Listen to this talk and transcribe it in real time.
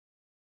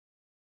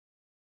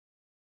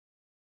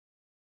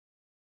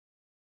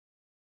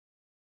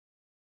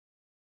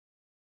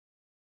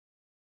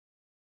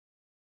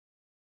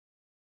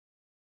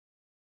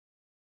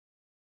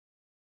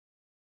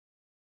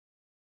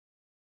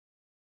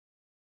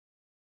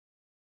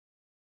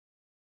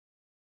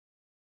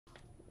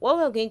what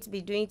we're going to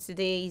be doing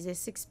today is a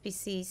 6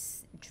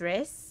 pieces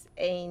dress,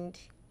 and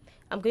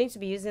I'm going to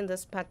be using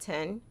this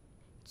pattern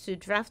to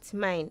draft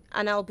mine,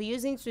 and I'll be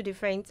using 2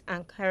 different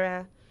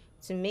Ankara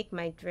to make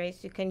my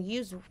dress. You can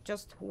use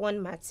just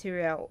one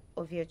material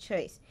of your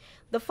choice.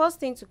 The first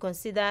thing to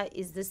consider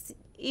is the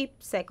hip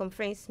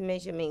circumference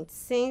measurement,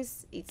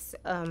 since it's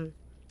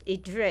a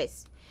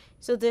dress.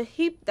 So the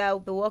hip that I'll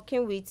be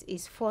working with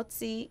is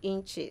 40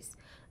 inches,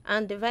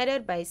 and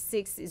divided by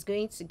 6 is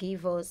going to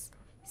give us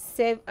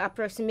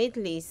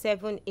approximately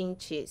 7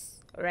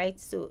 inches. Right,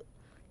 so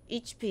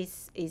each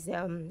piece is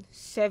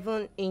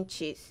 7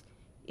 inches.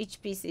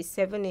 Each piece is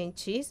 7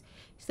 inches.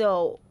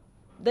 So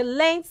the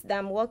length that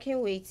I'm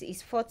working with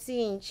is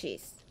 40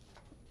 inches,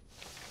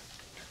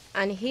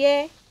 and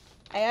here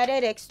I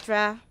added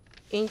extra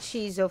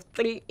inches of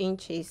 3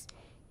 inches,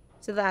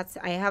 so that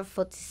I have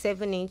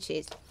 47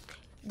 inches.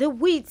 The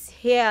width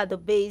here at the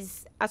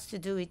base has to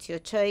do with your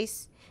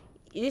choice.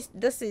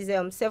 This is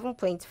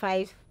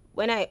 7.5.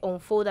 When I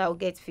unfold, I'll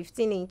get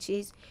 15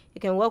 inches.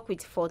 You can work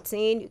with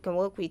 14, you can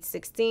work with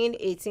 16,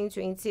 18,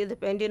 20,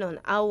 depending on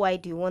how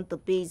wide you want the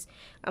base.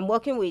 I'm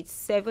working with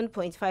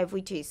 7.5,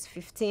 which is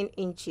 15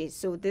 inches.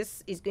 So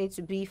this is going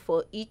to be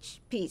for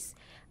each piece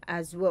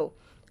as well.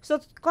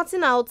 So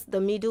cutting out the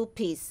middle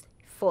piece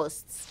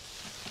first,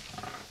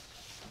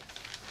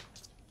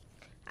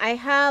 I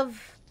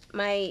have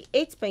my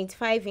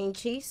 8.5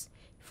 inches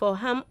for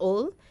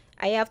armhole.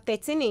 I have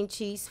 13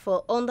 inches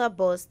for under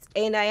bust,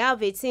 and I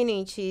have 18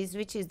 inches,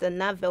 which is the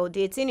navel.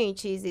 The 18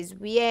 inches is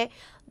where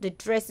the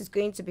dress is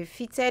going to be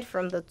fitted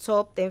from the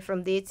top. Then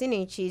from the 18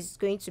 inches, it's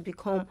going to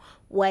become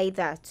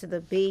wider to the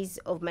base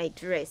of my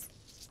dress.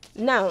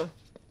 Now,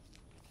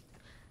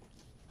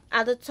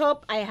 at the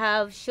top, I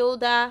have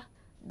shoulder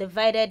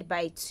divided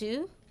by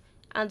 2,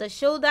 and the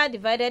shoulder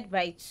divided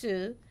by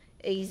 2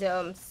 is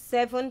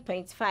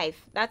 7.5.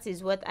 That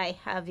is what I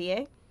have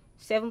here.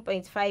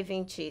 7.5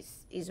 inches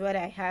is what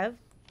I have.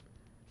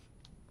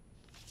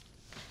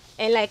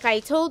 And like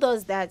I told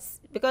us, that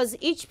because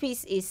each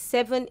piece is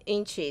 7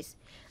 inches,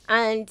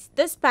 and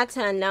this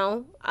pattern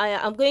now,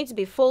 I'm going to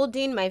be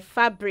folding my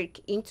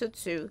fabric into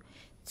 2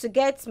 to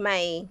get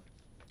my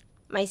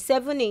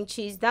 7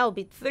 inches. That will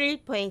be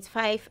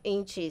 3.5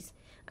 inches,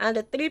 and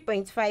the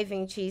 3.5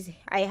 inches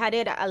I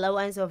added an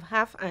allowance of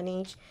half an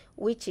inch,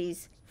 which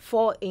is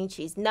 4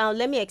 inches. Now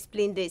let me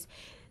explain this.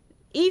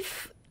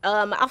 If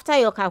after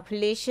your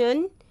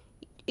calculation,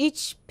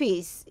 each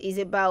piece is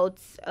about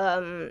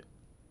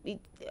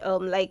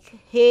like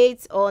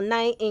 8 or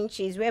 9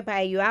 inches,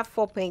 whereby you have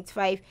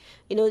 4.5.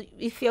 You know,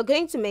 if you're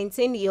going to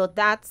maintain your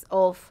dart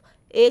of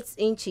 8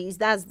 inches,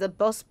 that's the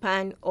bust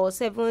span, or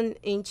 7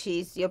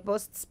 inches your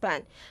bust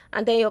span,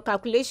 and then your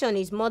calculation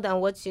is more than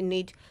what you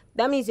need,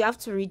 that means you have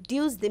to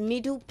reduce the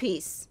middle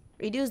piece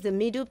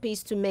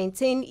to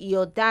maintain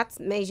your dart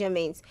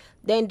measurements.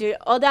 Then the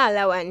other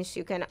allowance,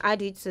 you can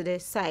add it to the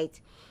side.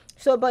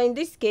 So, but in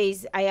this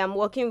case, I am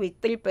working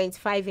with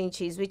 3.5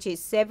 inches, which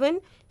is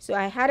 7. So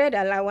I added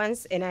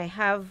allowance, and I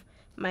have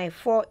my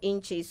 4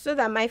 inches. So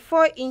that my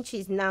 4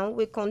 inches now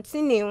will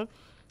continue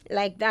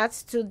like that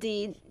to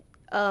the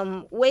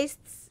waist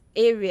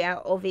area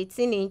of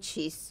 18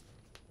 inches.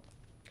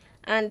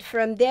 And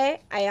from there,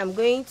 I am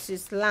going to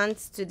slant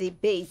to the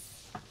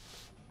base.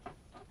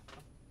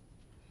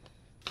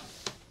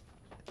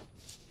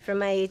 From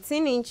my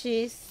 18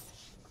 inches,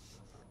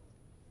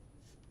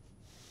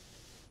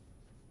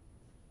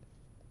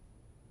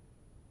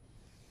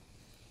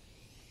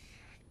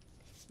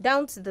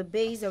 down to the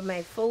base of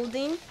my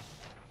folding,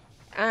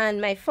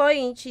 and my 4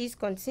 inches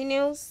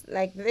continues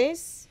like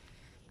this.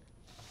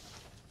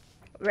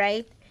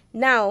 Right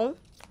now,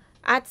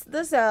 at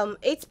this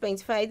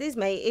 8.5, this is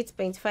my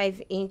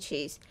 8.5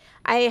 inches.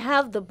 I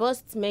have the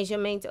bust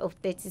measurement of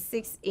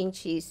 36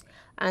 inches,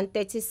 and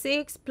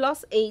 36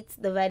 plus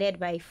 8 divided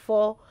by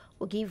 4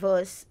 will give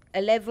us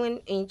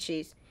 11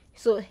 inches.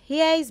 So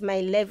here is my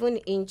 11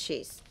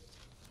 inches,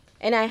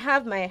 and I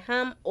have my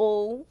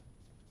armhole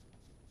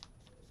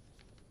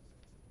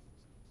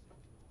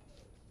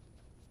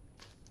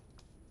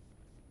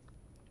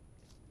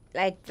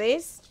like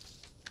this.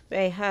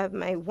 I have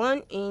my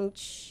 1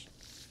 inch.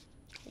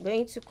 I'm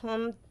going to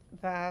come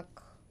back,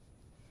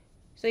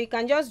 so you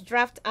can just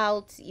draft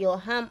out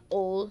your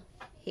armhole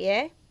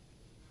here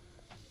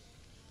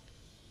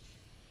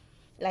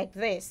like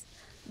this.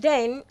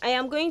 Then I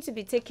am going to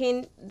be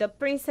taking the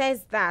princess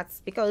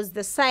darts, because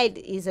the side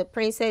is a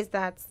princess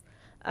darts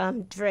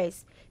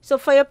dress. So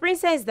for your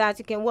princess dart,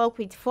 you can work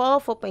with 4,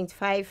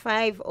 4.5,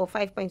 5, or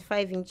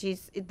 5.5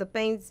 inches. It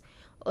depends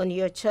on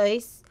your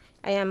choice.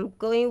 I am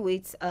going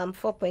with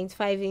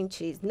 4.5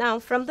 inches. Now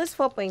from this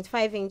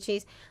 4.5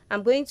 inches,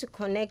 I'm going to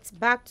connect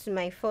back to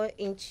my 4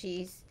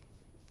 inches,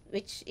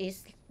 which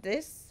is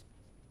this,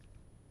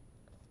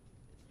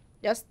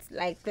 just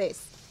like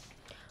this.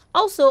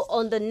 Also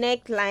on the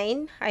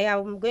neckline, I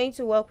am going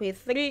to work with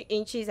 3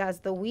 inches as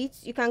the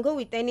width. You can go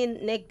with any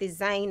neck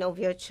design of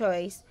your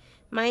choice.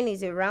 Mine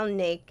is a round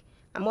neck.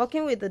 I'm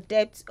working with the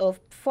depth of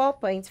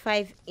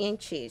 4.5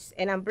 inches,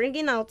 and I'm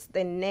bringing out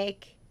the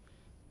neck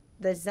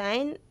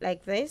design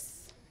like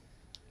this.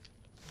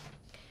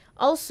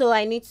 Also,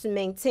 I need to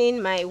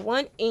maintain my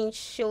 1-inch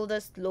shoulder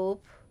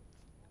slope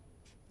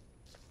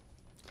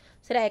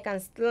so that I can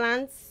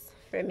slant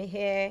from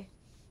here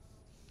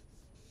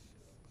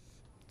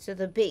to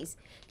the base.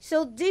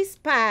 So this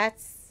part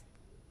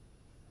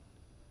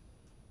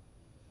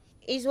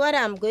is what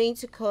I'm going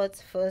to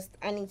cut first,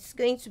 and it's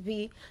going to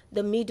be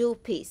the middle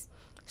piece.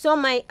 So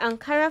my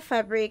Ankara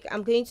fabric,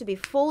 I'm going to be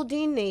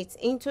folding it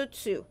into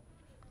two.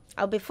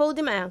 I'll be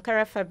folding my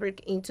Ankara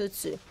fabric into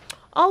two.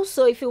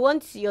 Also, if you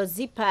want your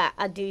zipper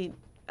at the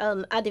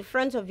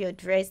front of your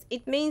dress,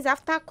 it means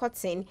after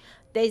cutting,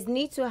 there's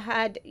need to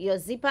add your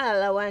zipper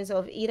allowance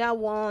of either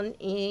 1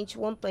 inch,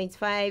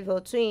 1.5 or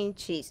 2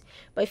 inches.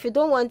 But if you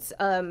don't want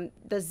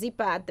the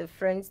zipper at the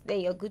front, then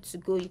you're good to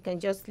go. You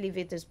can just leave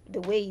it the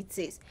way it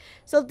is.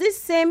 So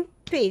this same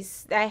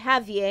piece that I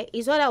have here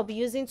is what I'll be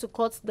using to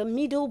cut the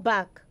middle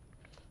back.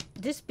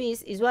 This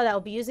piece is what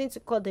I'll be using to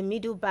cut the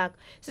middle back.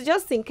 So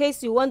just in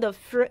case you want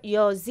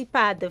your zipper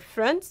at the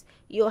front,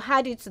 you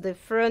add it to the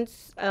front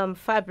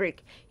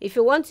fabric. If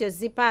you want your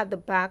zipper at the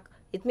back,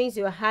 it means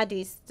you add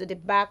it to the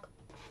back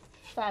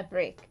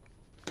fabric.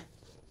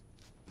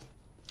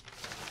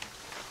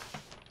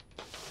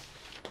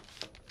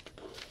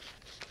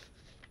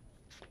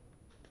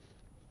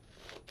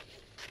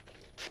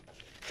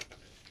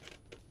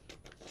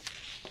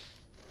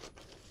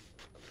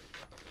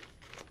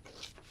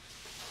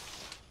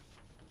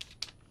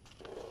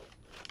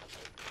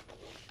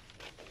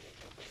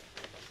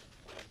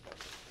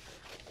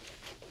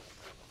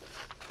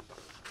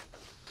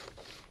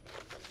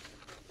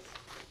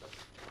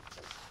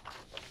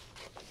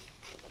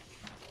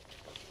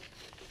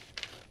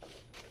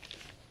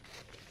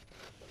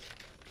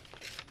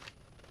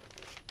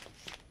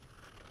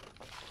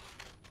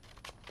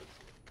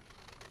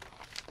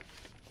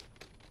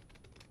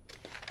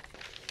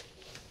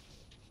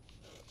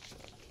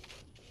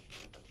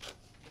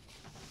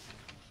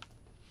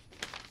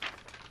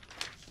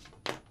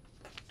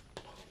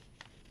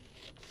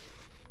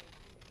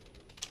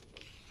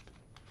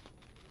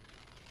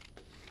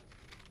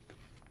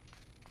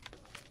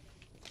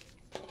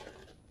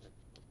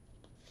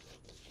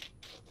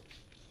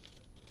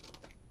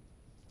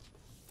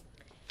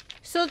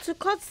 So to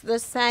cut the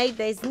side,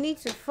 there's need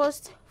to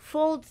first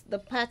fold the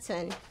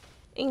pattern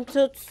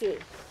into two.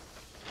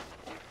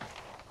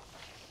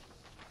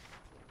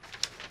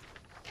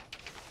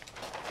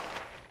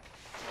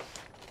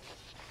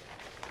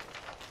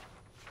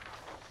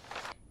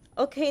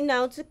 Okay,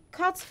 now to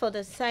cut for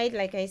the side,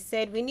 like I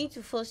said, we need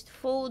to first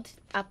fold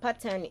a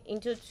pattern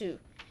into two.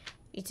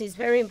 It is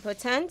very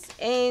important.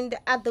 And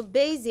at the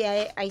base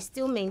here, I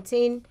still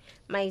maintain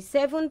my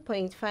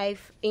 7.5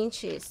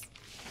 inches.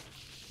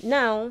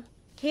 Now,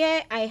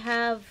 here I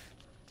have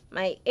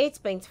my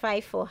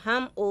 8.5 for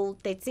armhole,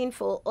 13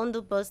 for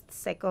underbust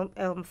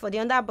for the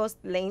underbust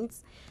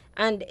length,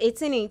 and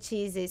 18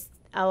 inches is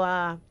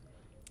our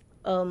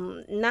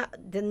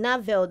the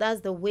navel,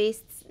 that's the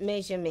waist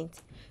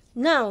measurement.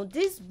 Now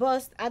this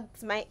bust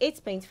at my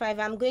 8.5,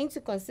 I'm going to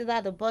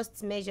consider the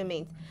bust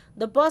measurement.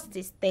 The bust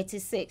is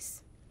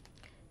 36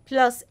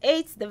 plus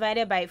 8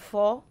 divided by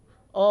 4,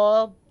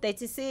 or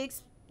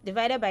 36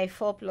 divided by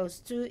 4 plus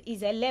 2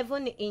 is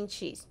 11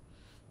 inches.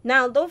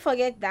 Now don't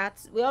forget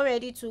that we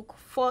already took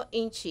 4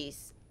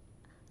 inches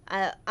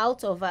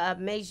out of our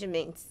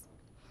measurements,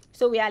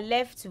 so we are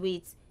left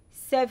with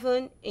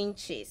 7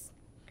 inches.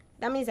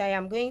 That means I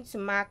am going to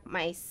mark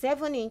my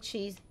 7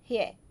 inches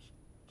here.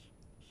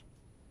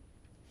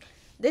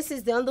 This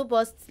is the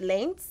underbust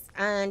length,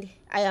 and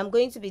I am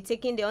going to be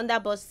taking the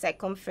underbust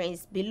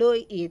circumference below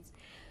it,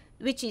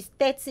 which is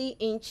 30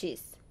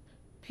 inches.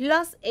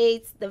 Plus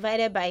 8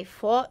 divided by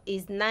 4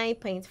 is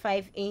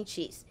 9.5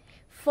 inches.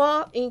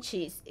 4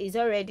 inches is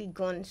already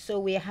gone, so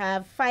we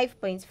have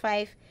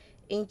 5.5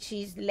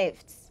 inches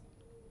left.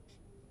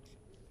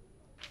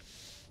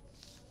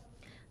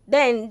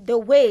 Then the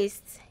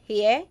waist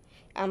here,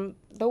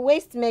 the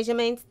waist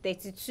measurement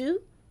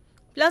 32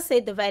 plus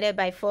 8 divided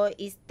by 4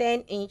 is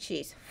 10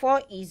 inches.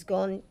 4 is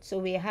gone, so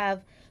we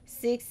have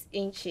 6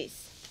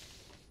 inches.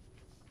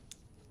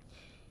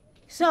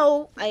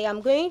 So I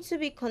am going to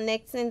be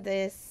connecting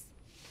this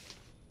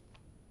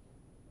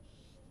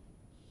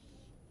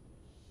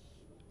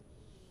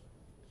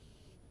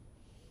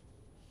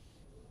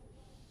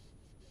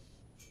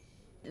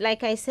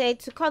like I said.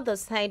 To cut the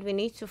side, we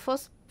need to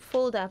first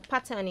fold our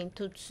pattern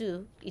into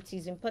two. It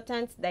is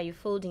important that you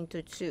fold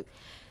into two.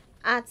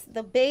 At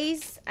the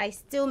base, I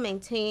still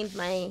maintained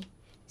my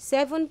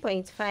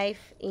 7.5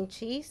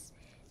 inches,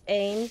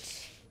 and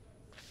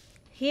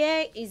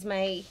here is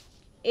my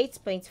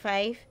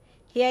 8.5.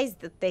 Here is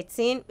the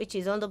 13, which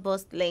is on the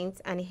bust length,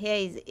 and here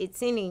is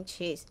 18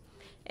 inches.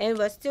 And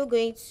we're still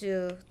going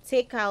to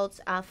take out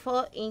our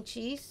 4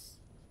 inches.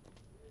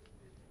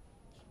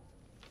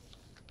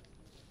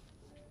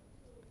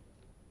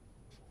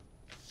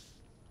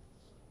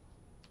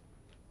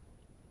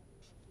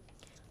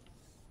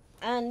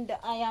 And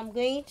I am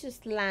going to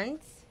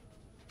slant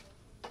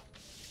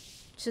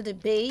to the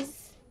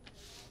base.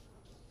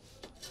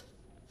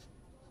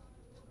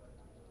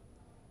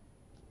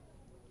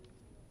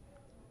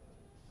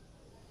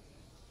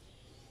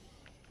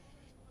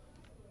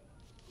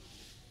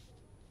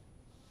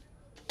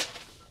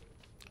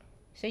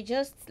 So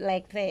just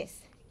like this.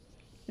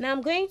 Now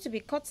I'm going to be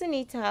cutting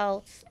it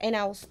out, and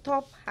I'll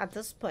stop at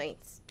this point.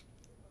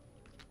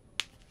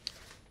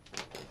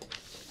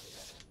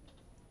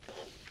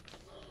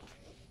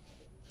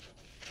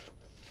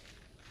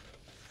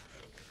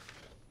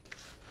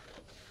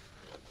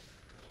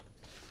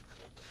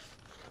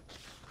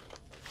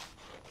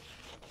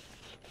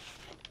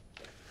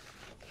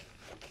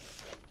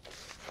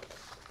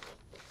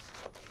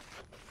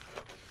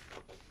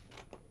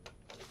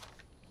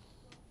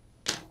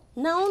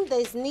 Now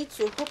there's need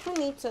to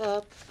open it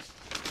up.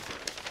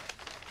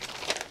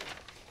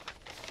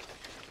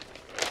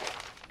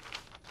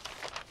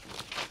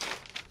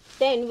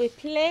 Then we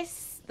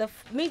place the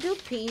middle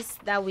piece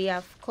that we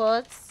have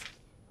cut.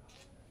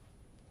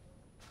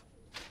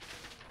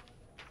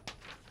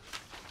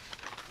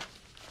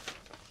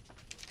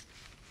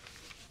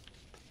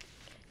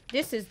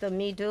 This is the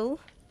middle,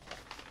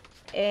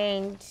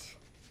 and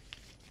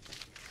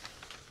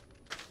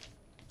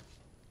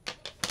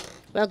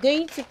we're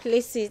going to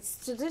place it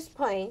to this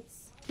point.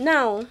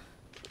 Now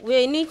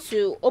we need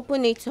to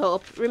open it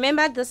up.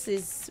 Remember, this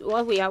is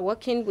what we are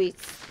working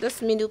with.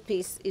 This middle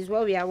piece is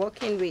what we are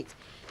working with.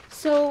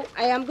 So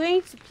I am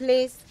going to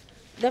place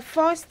the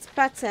first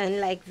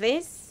pattern like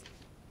this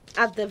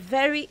at the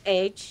very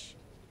edge,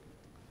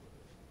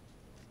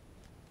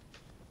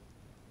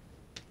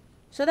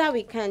 so that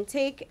we can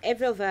take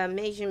every of our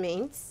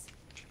measurements.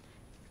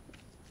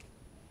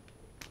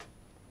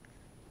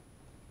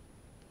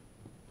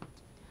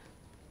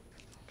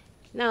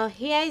 Now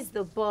here is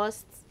the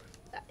bust.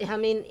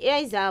 Here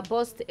is our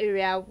bust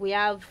area. We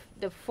have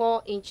the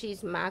 4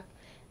 inches mark,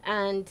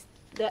 and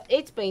the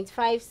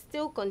 8.5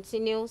 still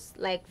continues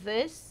like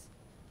this,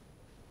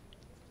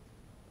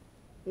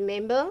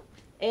 remember,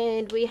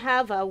 and we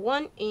have a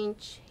 1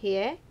 inch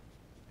here,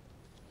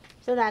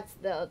 so that's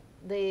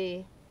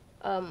the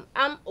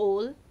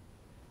armhole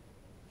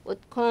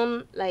would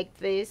come like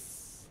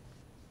this.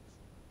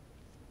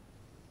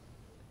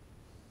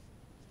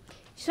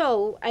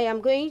 So I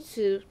am going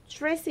to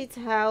trace it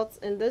out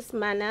in this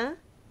manner,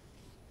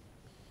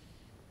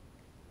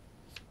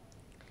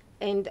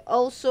 and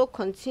also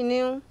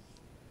continue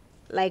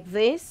like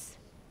this,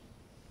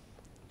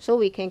 so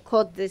we can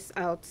cut this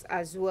out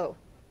as well.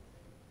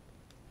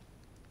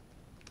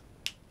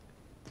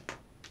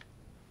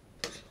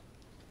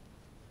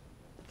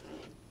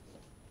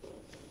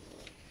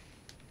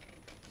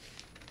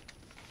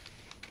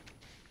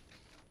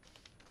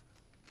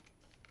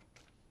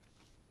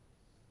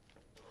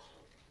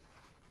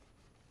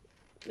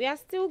 We are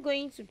still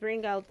going to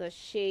bring out the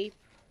shape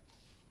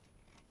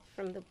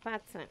from the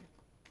pattern.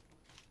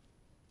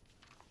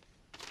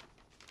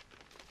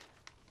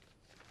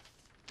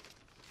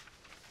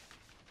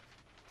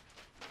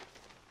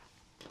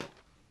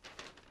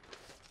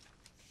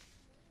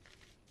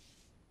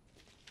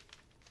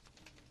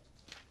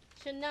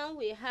 So now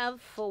we have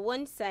for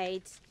one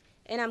side,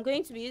 and I'm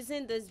going to be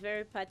using this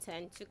very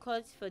pattern to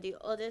cut for the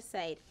other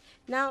side.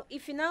 Now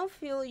if you now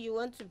feel you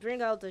want to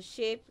bring out the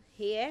shape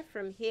here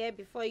from here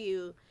before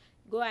you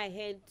go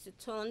ahead to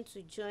turn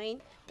to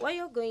join, what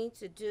you're going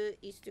to do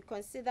is to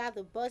consider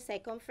the bust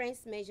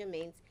circumference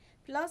measurement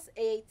plus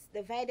 8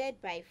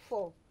 divided by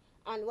 4,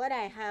 and what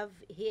I have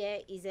here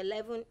is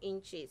 11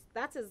 inches.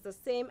 That is the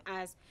same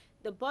as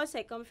the bust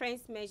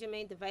circumference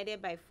measurement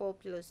divided by 4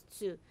 plus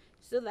 2,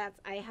 so that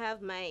I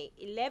have my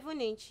 11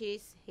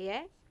 inches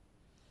here.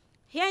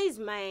 Here is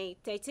my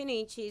 13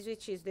 inches,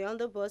 which is the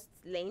under bust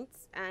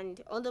length,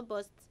 and under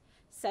bust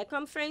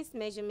circumference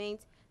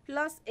measurement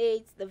plus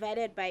 8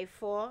 divided by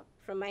 4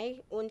 from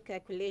my own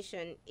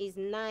calculation is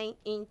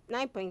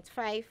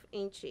 9.5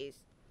 inches.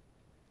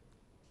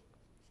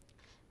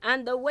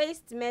 And the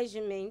waist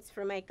measurement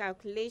from my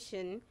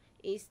calculation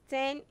is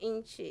 10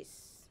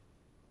 inches.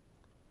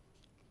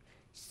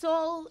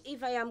 So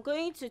if I am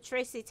going to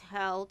trace it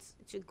out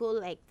to go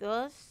like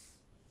this,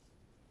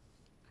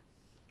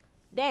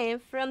 then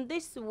from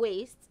this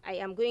waist I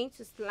am going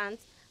to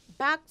slant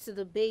back to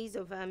the base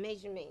of our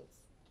measurement.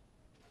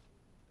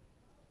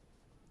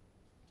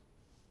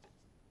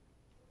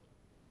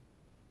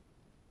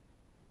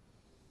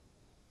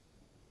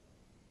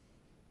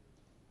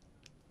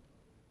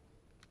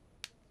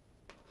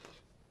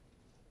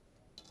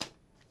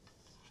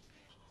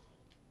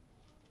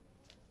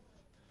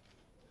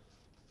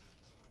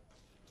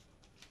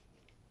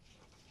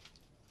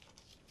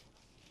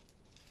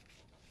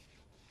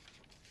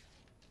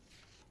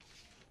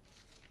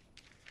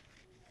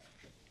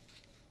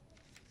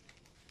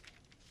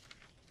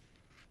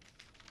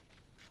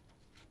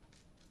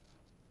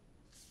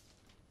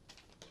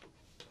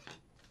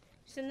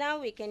 So now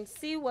we can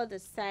see what the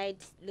side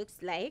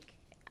looks like.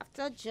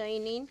 After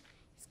joining,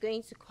 it's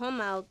going to come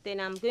out.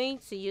 Then I'm going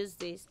to use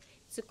this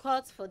to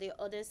cut for the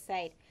other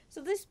side.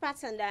 So this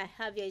pattern that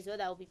I have here is what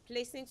I'll be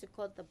placing to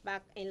cut the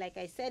back. And like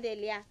I said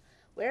earlier,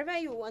 wherever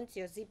you want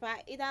your zipper,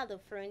 either at the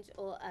front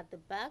or at the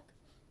back,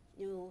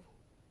 you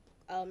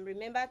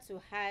remember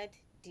to add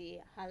the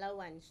Hellah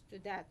ones to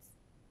that.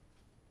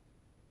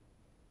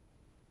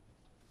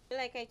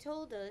 Like I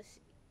told us,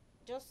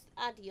 just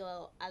add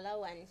your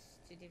allowance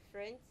to the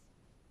front.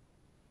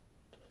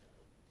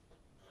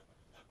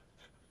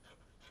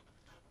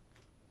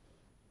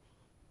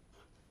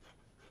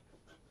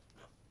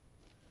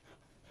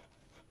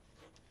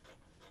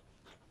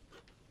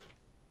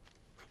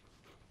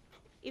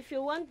 If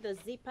you want the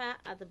zipper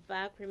at the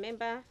back,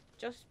 remember,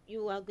 just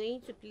you are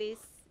going to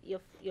place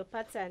your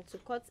pattern to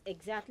cut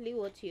exactly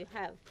what you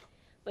have.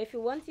 But if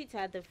you want it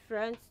at the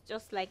front,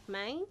 just like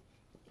mine,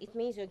 it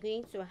means you're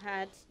going to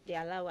add the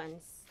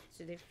allowance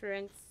to the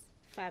front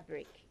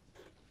fabric.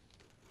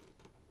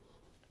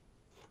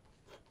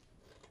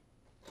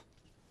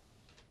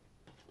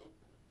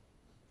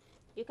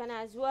 You can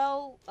as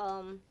well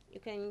you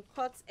can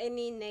cut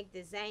any neck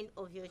design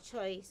of your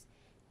choice,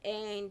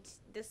 and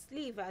the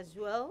sleeve as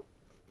well,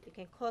 you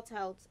can cut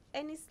out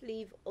any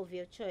sleeve of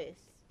your choice.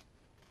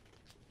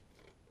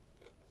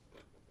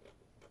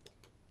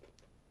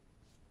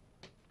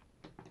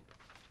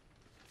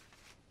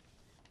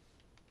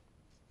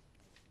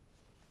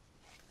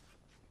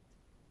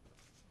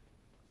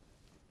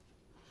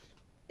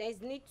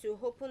 There's need to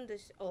open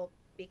this up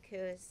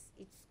because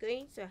it's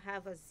going to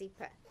have a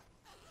zipper.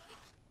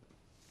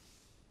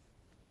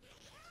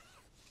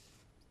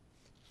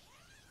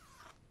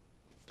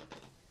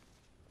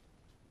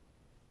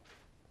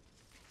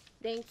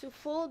 Then to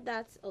fold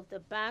that of the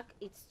back,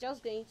 it's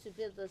just going to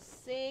be the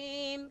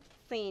same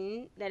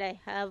thing that I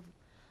have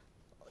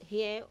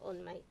here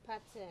on my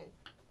pattern.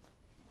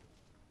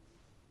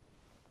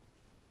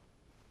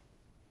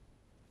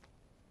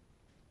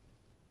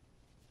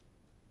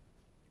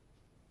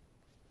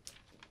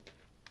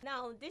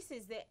 Now this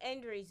is the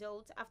end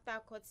result after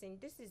cutting.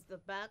 This is the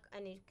back,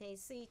 and you can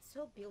see it's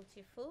so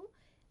beautiful.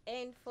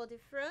 And for the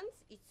front,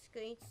 it's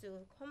going to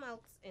come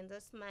out in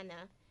this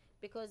manner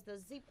because the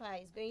zipper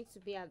is going to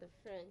be at the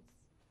front.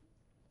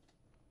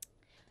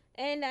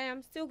 And I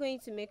am still going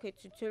to make a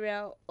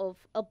tutorial of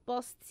a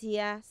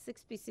bustier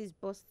 6 pieces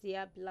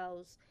bustier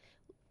blouse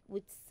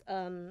with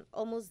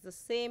almost the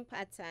same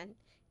pattern,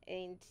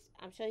 and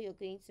I'm sure you're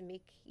going to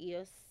make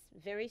yours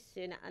very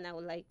soon, and I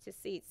would like to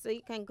see it. So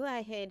you can go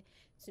ahead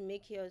to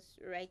make yours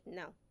right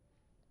now.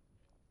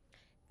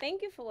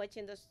 Thank you for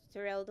watching this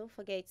tutorial. Don't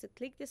forget to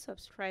click the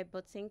subscribe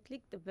button,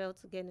 click the bell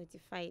to get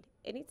notified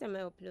anytime I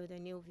upload a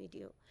new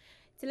video.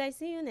 Till I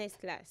see you next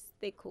class,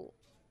 stay cool.